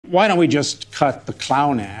why don't we just cut the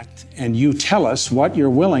clown act and you tell us what you're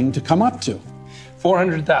willing to come up to?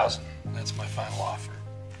 $400,000. That's my final offer.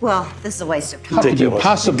 Well, this is a waste of time. How could you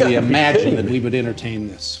possibly imagine that we would entertain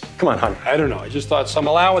this? Come on, hon. I don't know. I just thought some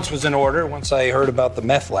allowance was in order once I heard about the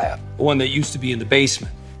meth lab, the one that used to be in the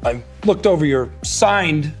basement. I looked over your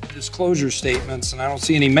signed disclosure statements, and I don't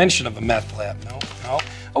see any mention of a meth lab. No.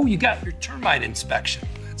 Oh, you got your termite inspection.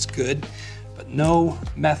 That's good. But no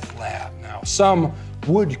meth lab. Now, some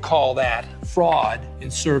would call that fraud in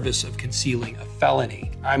service of concealing a felony.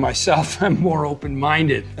 I myself am more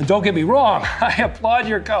open-minded. And don't get me wrong, I applaud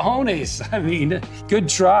your cojones. I mean, good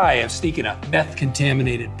try of sneaking a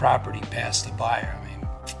meth-contaminated property past the buyer. I mean,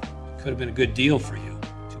 could have been a good deal for you.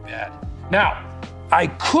 Too bad. Now, I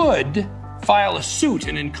could file a suit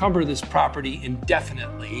and encumber this property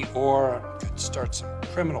indefinitely, or could start some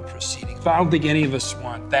criminal proceedings. But I don't think any of us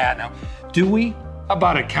want that. Now, do we? How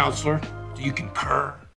about it, counselor? Do you concur?